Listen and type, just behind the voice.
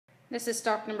This is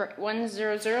stock number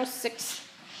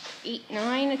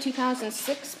 100689, a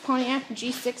 2006 Pontiac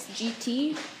G6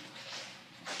 GT.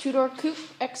 Two-door coupe.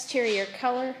 Exterior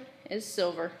color is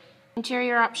silver.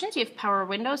 Interior options, you have power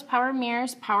windows, power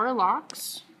mirrors, power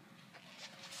locks,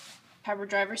 power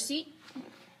driver's seat,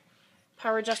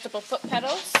 power adjustable foot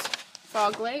pedals,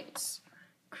 fog lights,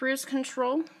 cruise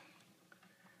control,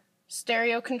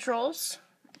 stereo controls,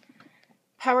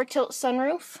 power tilt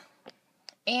sunroof,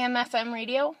 AM/FM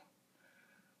radio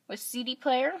with CD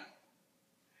player,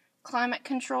 climate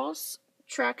controls,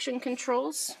 traction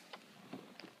controls.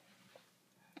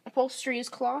 Upholstery is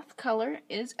cloth, color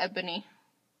is ebony.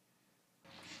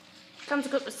 Comes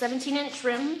equipped with 17-inch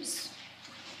rims,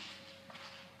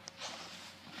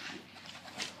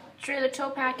 trailer tow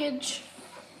package,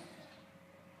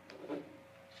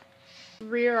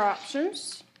 rear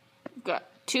options. We've got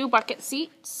 2 bucket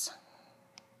seats,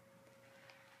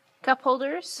 cup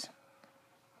holders,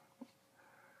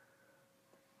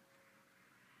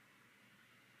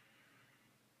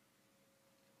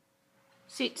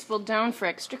 seats fold down for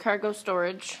extra cargo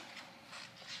storage.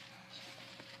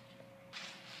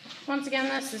 Once again,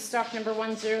 this is stock number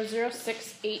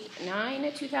 100689,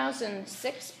 a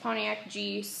 2006 Pontiac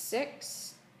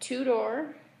G6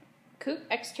 two-door coupe.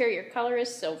 Exterior color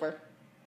is silver.